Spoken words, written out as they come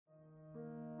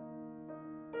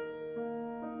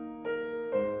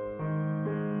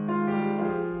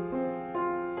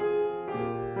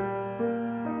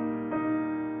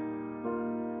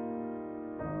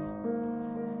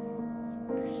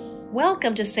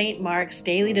Welcome to St. Mark's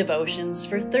Daily Devotions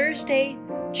for Thursday,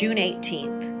 June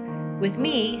 18th, with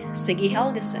me, Siggy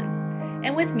Helgeson,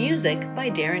 and with music by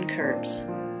Darren Curbs.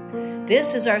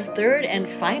 This is our third and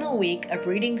final week of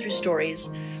reading through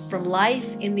stories from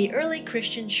life in the early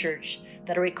Christian church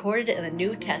that are recorded in the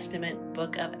New Testament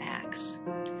book of Acts.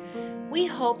 We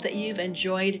hope that you've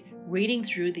enjoyed reading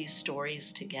through these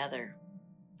stories together.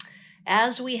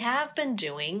 As we have been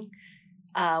doing,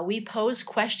 we pose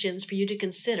questions for you to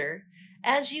consider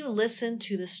as you listen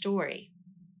to the story,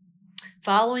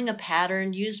 following a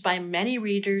pattern used by many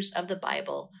readers of the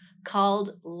Bible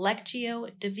called Lectio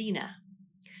Divina,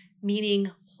 meaning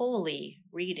holy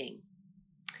reading.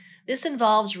 This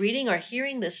involves reading or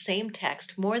hearing the same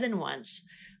text more than once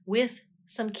with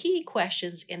some key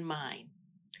questions in mind.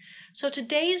 So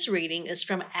today's reading is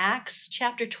from Acts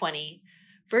chapter 20,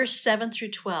 verse 7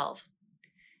 through 12.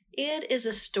 It is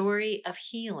a story of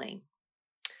healing.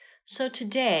 So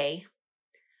today,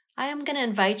 I am going to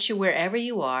invite you wherever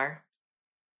you are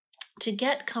to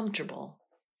get comfortable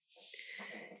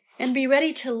and be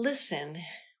ready to listen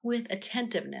with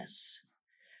attentiveness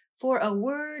for a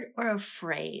word or a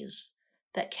phrase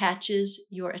that catches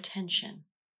your attention.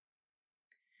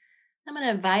 I'm going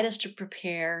to invite us to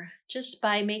prepare just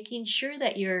by making sure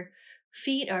that your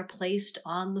feet are placed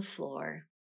on the floor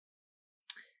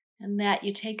and that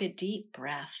you take a deep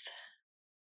breath.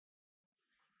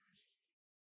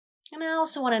 And I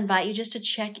also want to invite you just to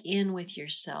check in with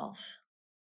yourself.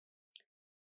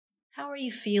 How are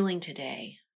you feeling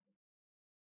today?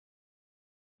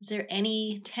 Is there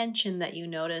any tension that you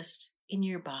noticed in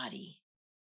your body?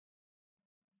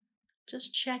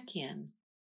 Just check in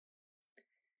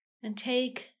and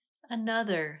take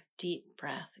another deep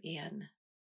breath in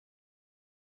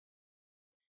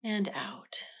and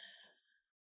out.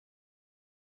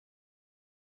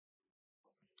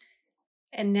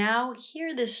 And now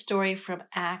hear this story from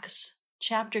Acts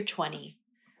chapter 20,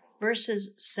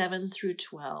 verses 7 through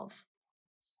 12.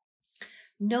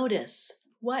 Notice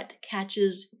what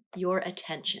catches your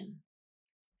attention.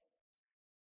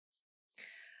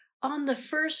 On the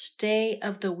first day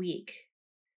of the week,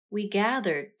 we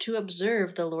gathered to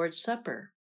observe the Lord's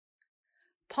Supper.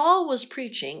 Paul was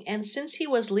preaching, and since he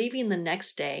was leaving the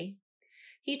next day,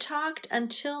 he talked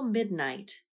until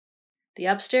midnight. The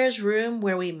upstairs room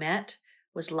where we met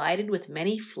was lighted with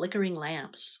many flickering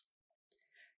lamps.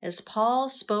 As Paul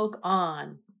spoke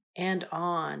on and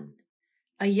on,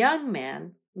 a young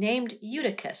man named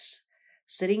Eutychus,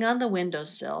 sitting on the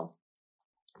windowsill,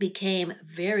 became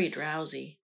very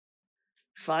drowsy.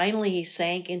 Finally, he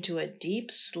sank into a deep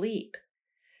sleep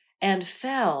and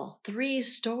fell 3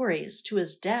 stories to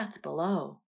his death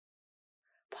below.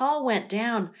 Paul went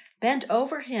down, bent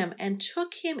over him, and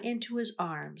took him into his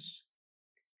arms.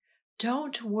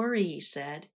 "Don't worry," he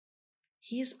said.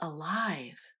 "He's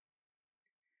alive."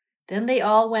 Then they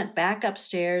all went back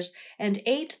upstairs and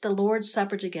ate the Lord's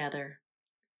Supper together,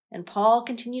 and Paul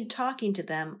continued talking to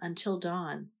them until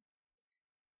dawn.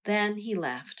 Then he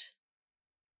left.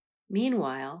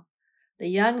 Meanwhile, the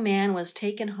young man was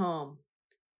taken home,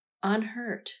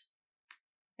 unhurt,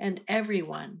 and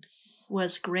everyone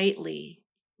was greatly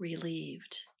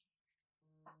relieved.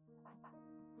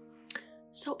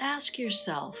 So ask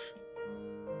yourself,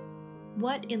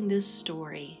 what in this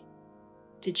story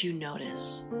did you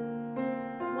notice?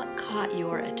 What caught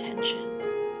your attention?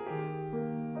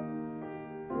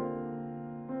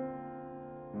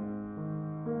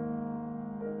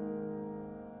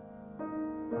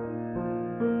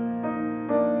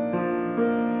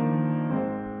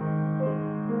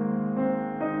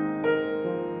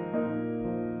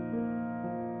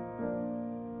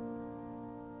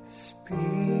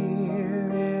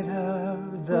 Spirit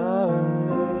of the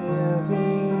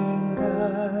living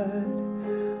God,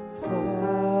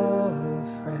 fall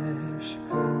afresh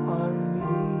on me.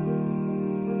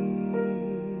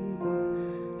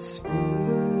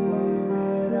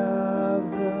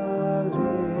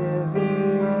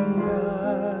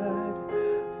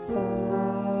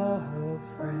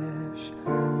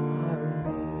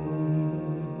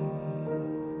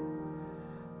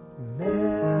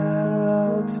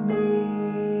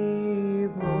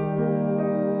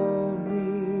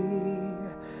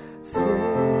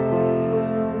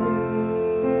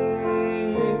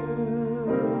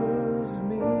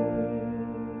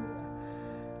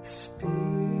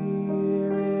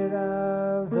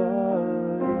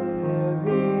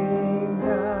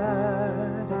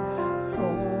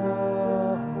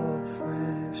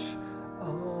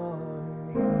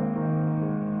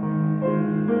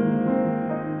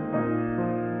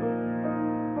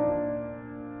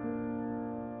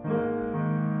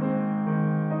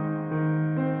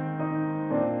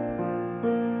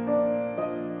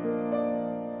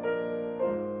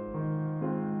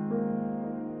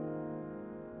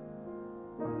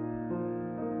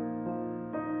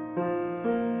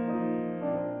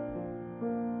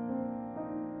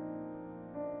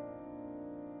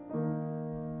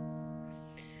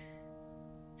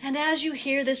 And as you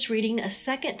hear this reading a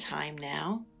second time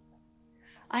now,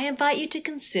 I invite you to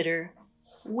consider,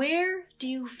 where do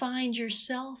you find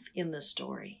yourself in the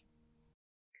story?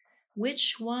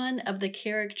 Which one of the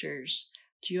characters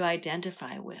do you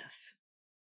identify with?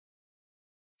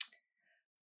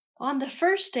 On the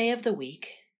first day of the week,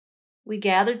 we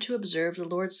gathered to observe the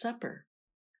Lord's Supper.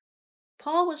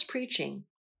 Paul was preaching,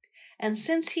 and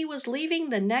since he was leaving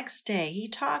the next day, he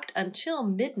talked until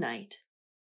midnight.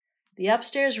 The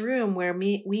upstairs room where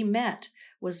we met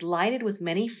was lighted with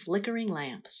many flickering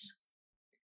lamps.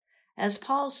 As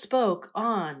Paul spoke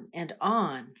on and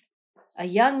on, a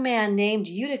young man named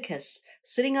Eutychus,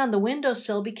 sitting on the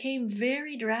windowsill, became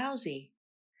very drowsy.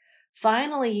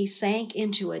 Finally, he sank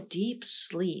into a deep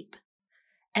sleep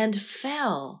and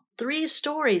fell 3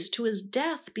 stories to his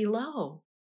death below.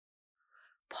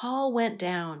 Paul went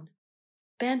down,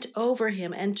 bent over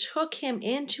him, and took him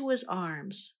into his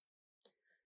arms.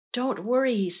 "Don't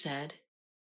worry," he said.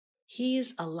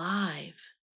 "He's alive."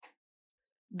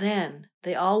 Then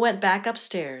they all went back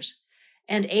upstairs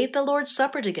and ate the Lord's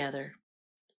Supper together,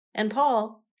 and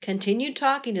Paul continued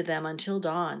talking to them until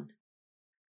dawn.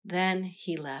 Then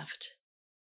he left.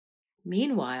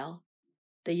 Meanwhile,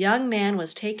 the young man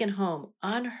was taken home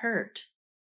unhurt,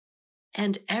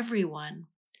 and everyone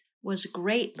was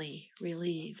greatly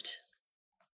relieved.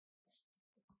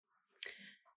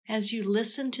 As you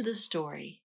listen to the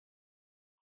story,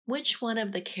 which one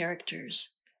of the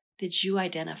characters did you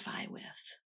identify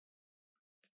with?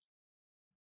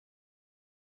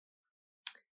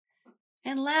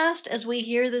 And last, as we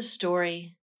hear this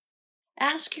story,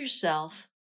 ask yourself,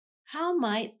 how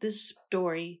might this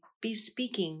story be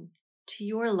speaking to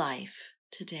your life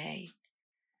today,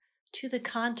 to the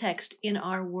context in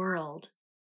our world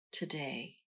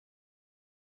today?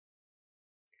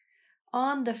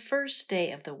 On the first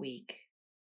day of the week,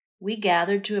 we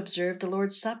gathered to observe the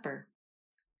Lord's Supper.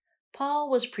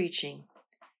 Paul was preaching,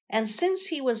 and since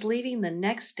he was leaving the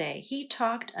next day, he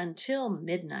talked until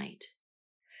midnight.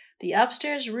 The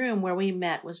upstairs room where we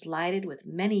met was lighted with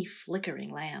many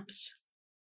flickering lamps.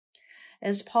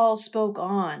 As Paul spoke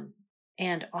on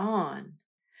and on,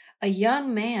 a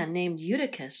young man named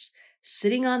Eutychus,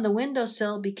 sitting on the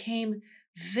windowsill, became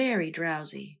very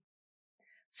drowsy.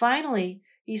 Finally,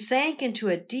 he sank into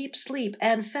a deep sleep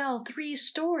and fell 3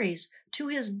 stories to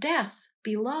his death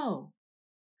below.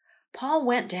 Paul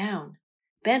went down,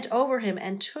 bent over him,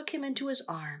 and took him into his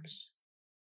arms.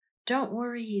 "Don't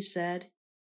worry," he said.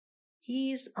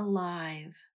 "He's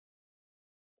alive."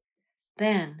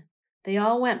 Then they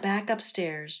all went back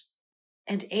upstairs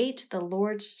and ate the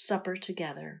Lord's Supper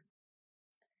together.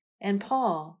 And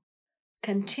Paul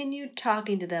continued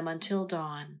talking to them until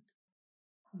dawn.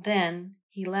 Then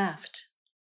he left.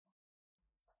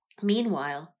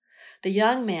 Meanwhile, the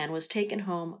young man was taken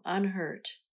home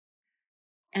unhurt,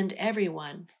 and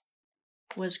everyone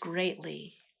was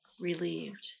greatly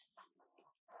relieved.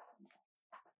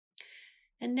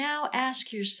 And now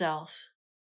ask yourself,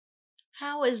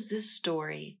 how is this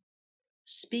story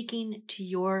speaking to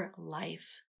your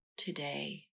life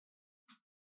today?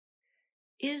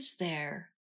 Is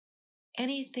there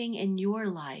anything in your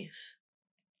life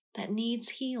that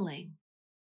needs healing?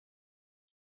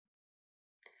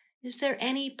 Is there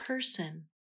any person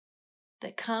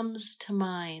that comes to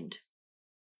mind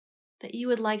that you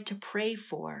would like to pray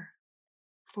for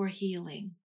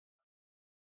healing?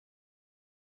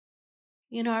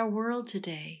 In our world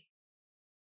today,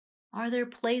 are there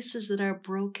places that are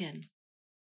broken,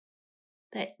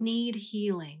 that need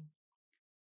healing?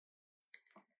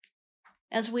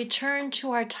 As we turn to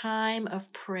our time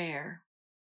of prayer,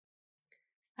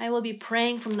 I will be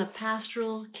praying from the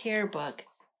Pastoral Care Book,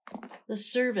 The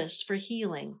Service for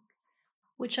Healing,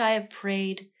 which I have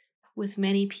prayed with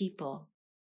many people.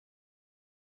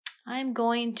 I'm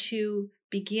going to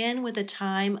begin with a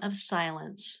time of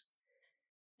silence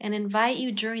and invite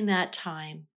you during that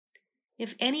time,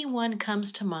 if anyone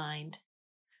comes to mind,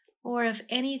 or if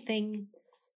anything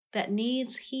that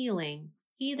needs healing,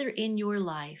 either in your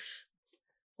life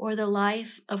or the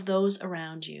life of those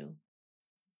around you,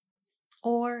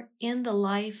 or in the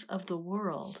life of the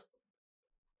world,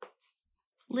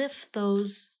 lift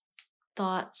those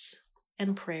thoughts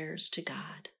and prayers to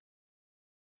God.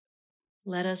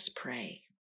 Let us pray.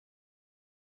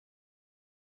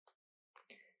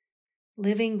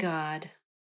 Living God,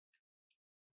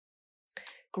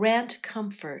 grant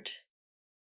comfort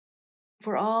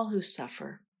for all who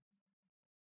suffer.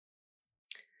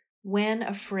 When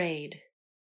afraid,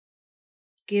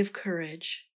 give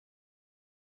courage.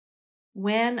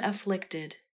 When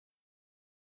afflicted,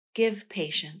 give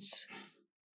patience.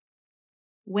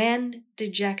 When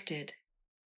dejected,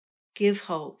 give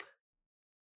hope.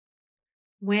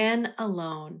 When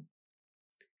alone,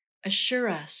 assure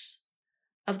us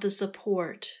of the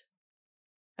support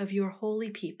of your holy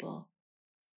people.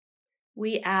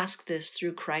 We ask this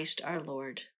through Christ our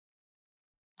Lord.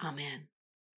 Amen.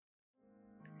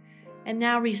 And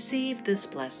now receive this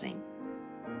blessing.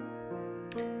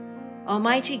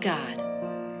 Almighty God,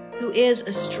 who is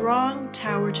a strong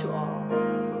tower to all,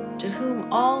 to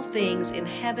whom all things in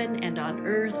heaven and on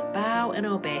earth bow and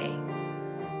obey,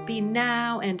 be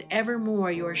now and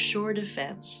evermore your sure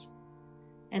defense,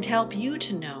 and help you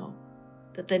to know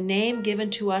that the name given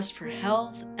to us for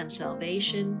health and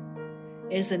salvation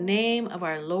is the name of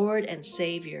our Lord and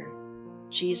Savior,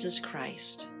 Jesus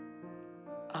Christ.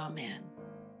 Amen.